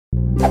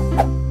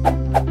Online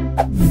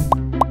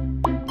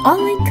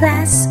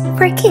class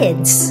for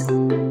kids.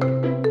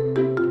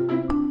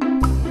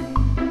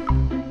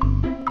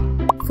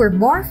 For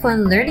more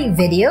fun learning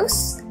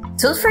videos,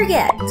 don't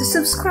forget to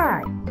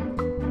subscribe.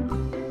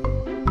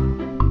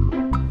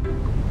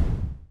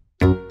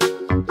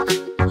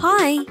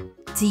 Hi!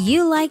 Do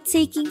you like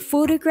taking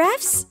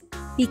photographs?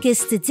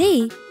 Because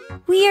today,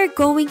 we are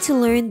going to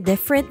learn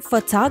different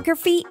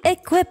photography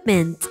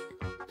equipment.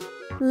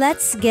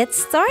 Let's get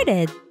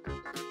started!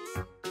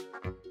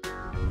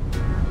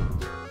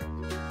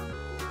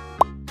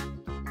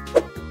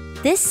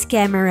 This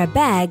camera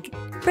bag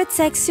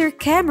protects your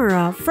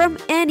camera from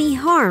any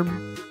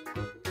harm.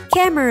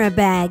 Camera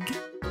bag.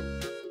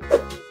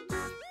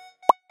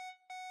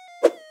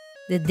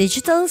 The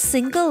digital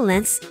single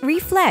lens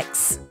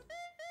reflex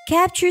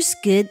captures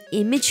good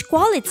image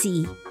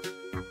quality.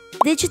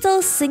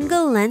 Digital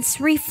single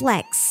lens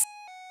reflex.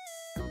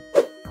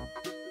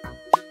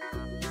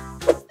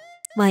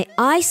 My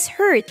eyes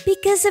hurt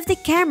because of the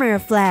camera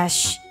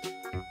flash.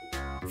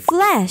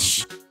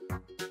 Flash.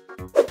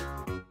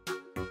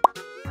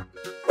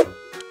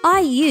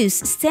 I use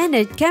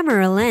standard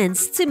camera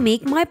lens to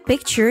make my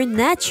picture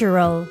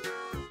natural.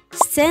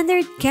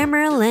 Standard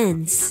camera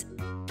lens.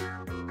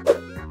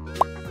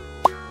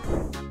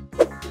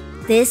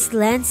 This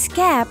lens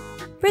cap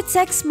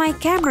protects my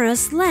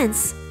camera's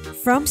lens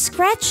from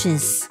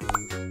scratches.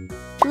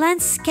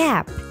 Lens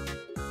cap.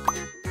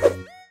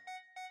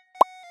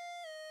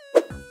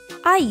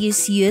 I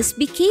use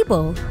USB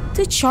cable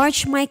to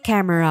charge my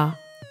camera.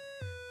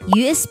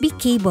 USB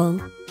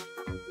cable.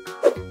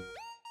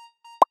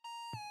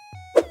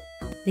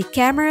 The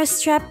camera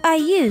strap I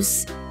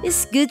use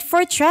is good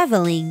for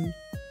traveling.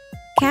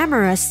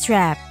 Camera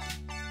strap.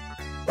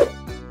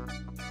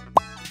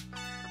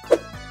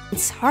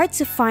 It's hard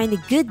to find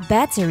a good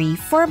battery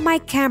for my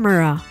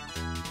camera.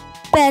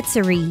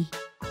 Battery.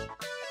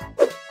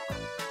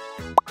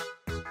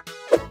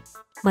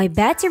 My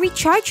battery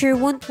charger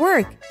won't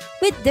work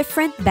with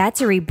different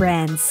battery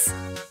brands.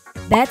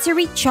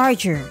 Battery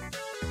charger.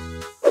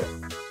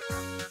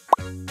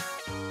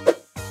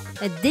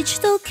 A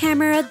digital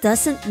camera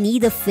doesn't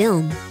need a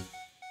film.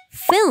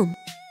 Film.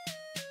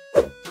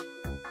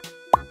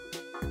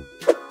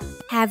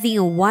 Having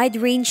a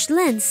wide-range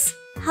lens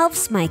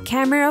helps my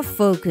camera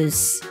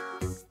focus.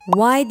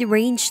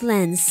 Wide-range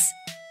lens.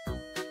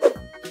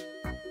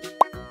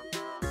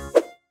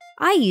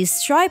 I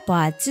use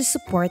tripod to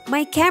support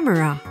my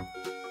camera.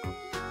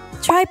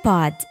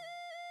 Tripod.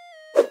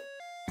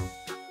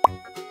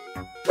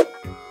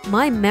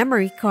 My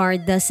memory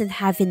card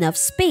doesn't have enough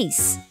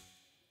space.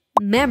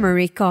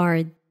 Memory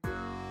card.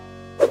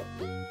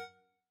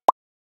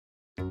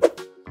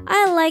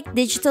 I like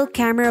digital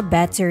camera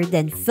better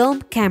than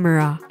film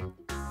camera.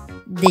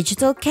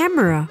 Digital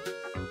camera.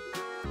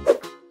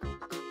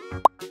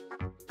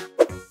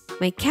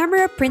 My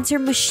camera printer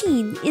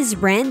machine is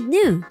brand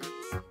new.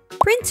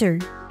 Printer.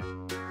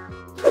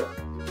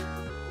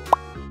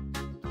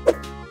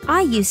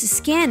 I use a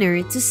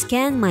scanner to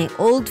scan my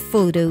old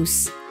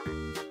photos.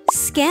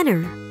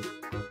 Scanner.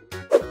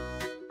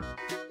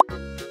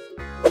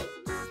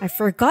 I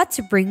forgot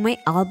to bring my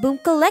album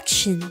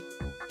collection.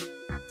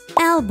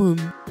 Album.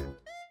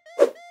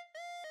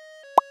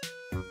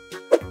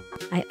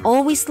 I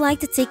always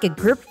like to take a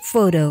group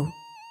photo.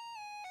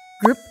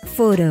 Group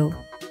photo.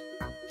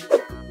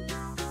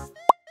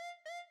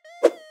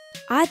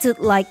 I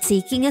don't like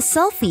taking a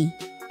selfie.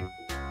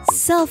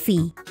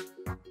 Selfie.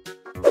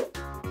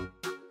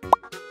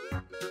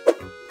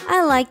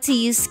 I like to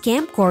use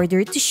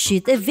camcorder to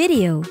shoot a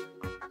video.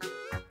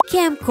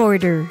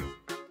 Camcorder.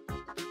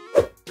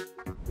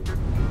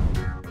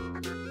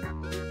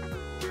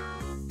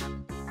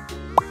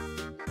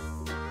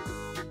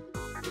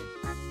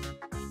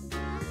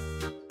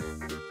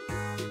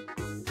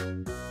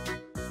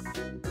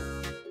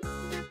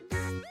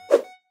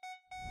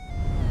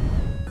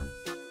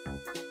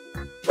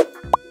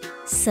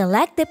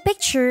 Select the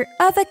picture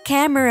of a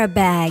camera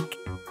bag.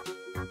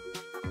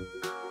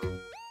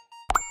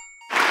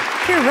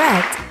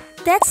 Correct!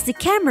 That's the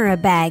camera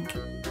bag.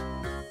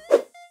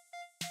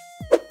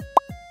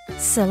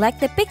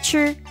 Select the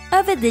picture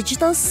of a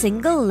digital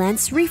single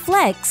lens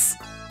reflex.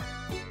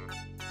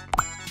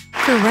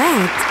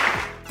 Correct!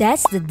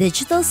 That's the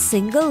digital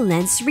single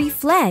lens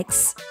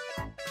reflex.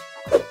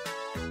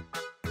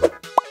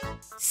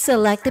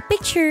 Select the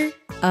picture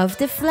of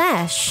the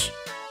flash.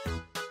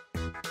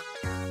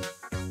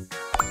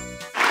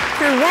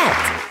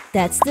 Correct!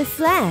 That's the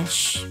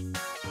flash.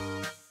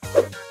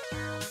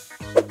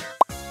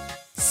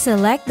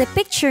 Select the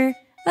picture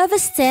of a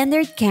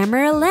standard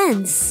camera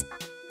lens.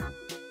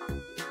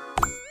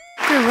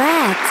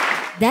 Correct!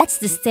 That's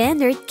the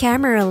standard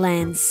camera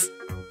lens.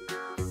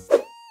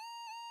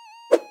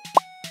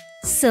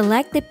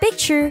 Select the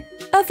picture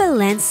of a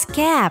lens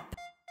cap.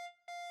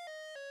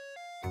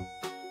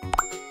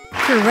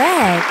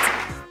 Correct!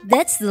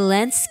 That's the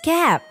lens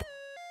cap.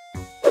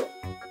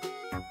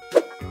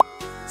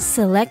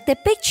 Select the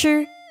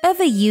picture of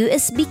a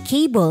USB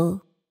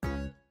cable.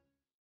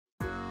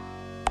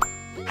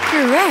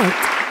 Correct!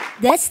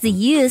 That's the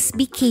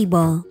USB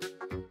cable.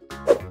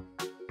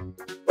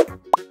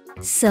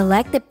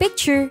 Select the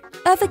picture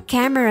of a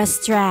camera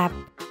strap.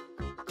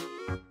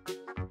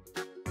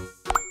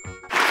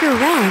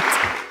 Correct.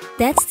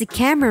 That's the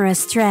camera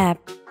strap.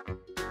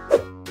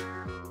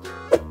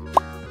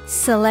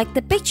 Select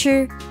the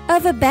picture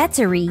of a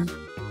battery.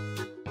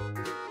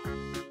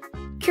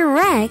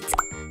 Correct.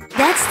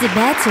 That's the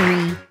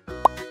battery.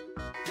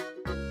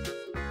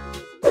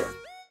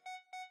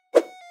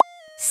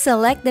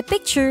 Select the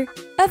picture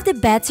of the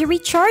battery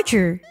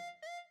charger.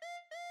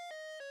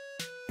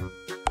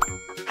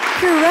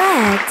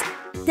 Correct!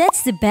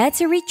 That's the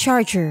battery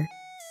charger.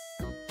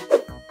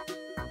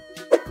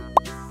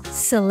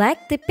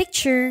 Select the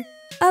picture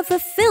of a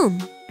film.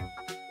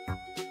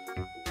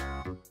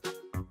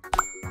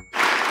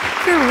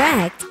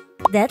 Correct!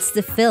 That's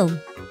the film.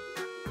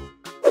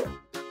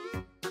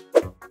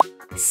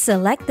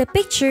 Select the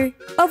picture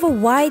of a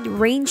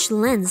wide-range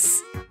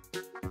lens.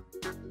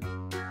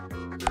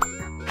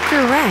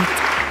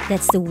 Correct!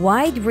 That's the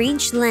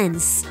wide-range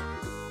lens.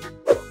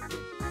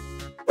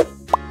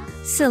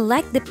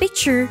 Select the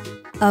picture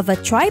of a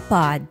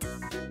tripod.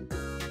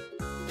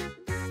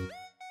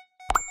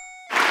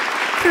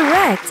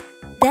 Correct!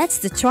 That's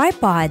the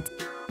tripod.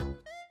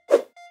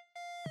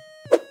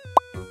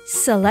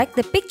 Select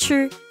the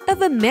picture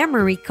of a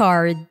memory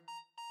card.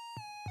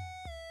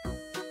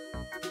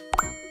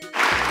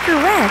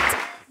 Correct!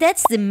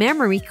 That's the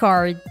memory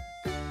card.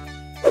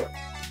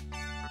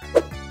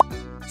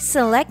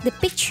 Select the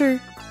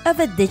picture of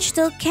a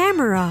digital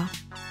camera.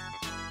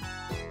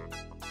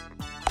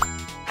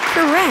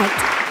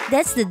 Correct!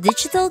 That's the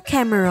digital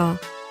camera.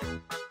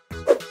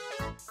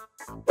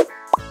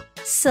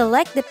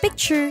 Select the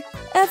picture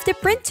of the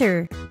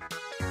printer.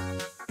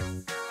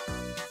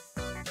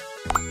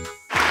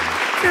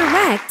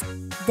 Correct!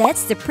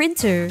 That's the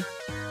printer.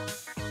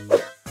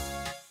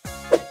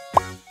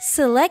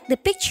 Select the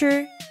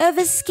picture of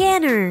a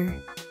scanner.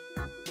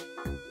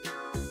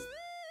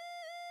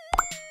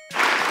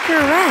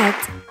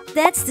 Correct!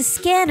 That's the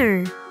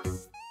scanner.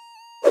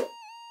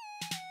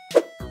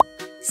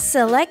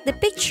 Select the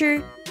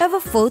picture of a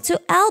photo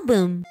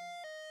album.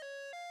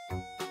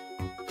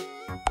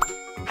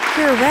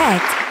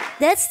 Correct!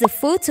 That's the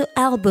photo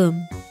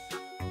album.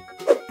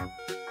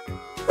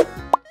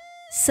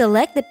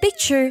 Select the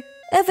picture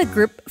of a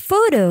group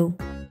photo.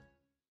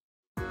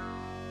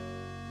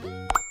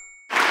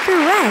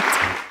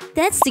 Correct!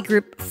 That's the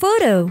group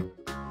photo.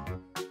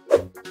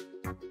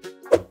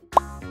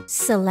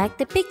 Select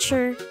the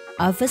picture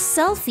of a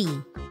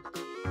selfie.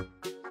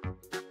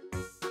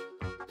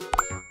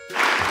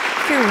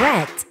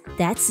 Correct!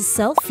 That's a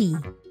selfie.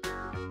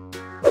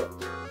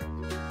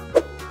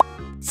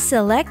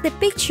 Select the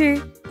picture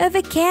of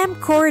a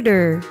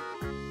camcorder.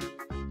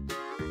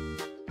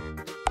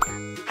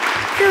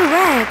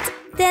 Correct!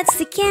 That's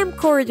the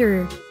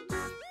camcorder.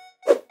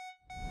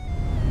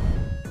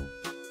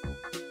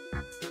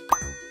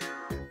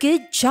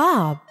 Good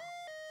job!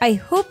 I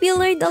hope you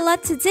learned a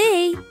lot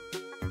today.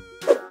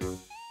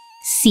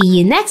 See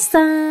you next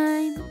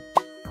time!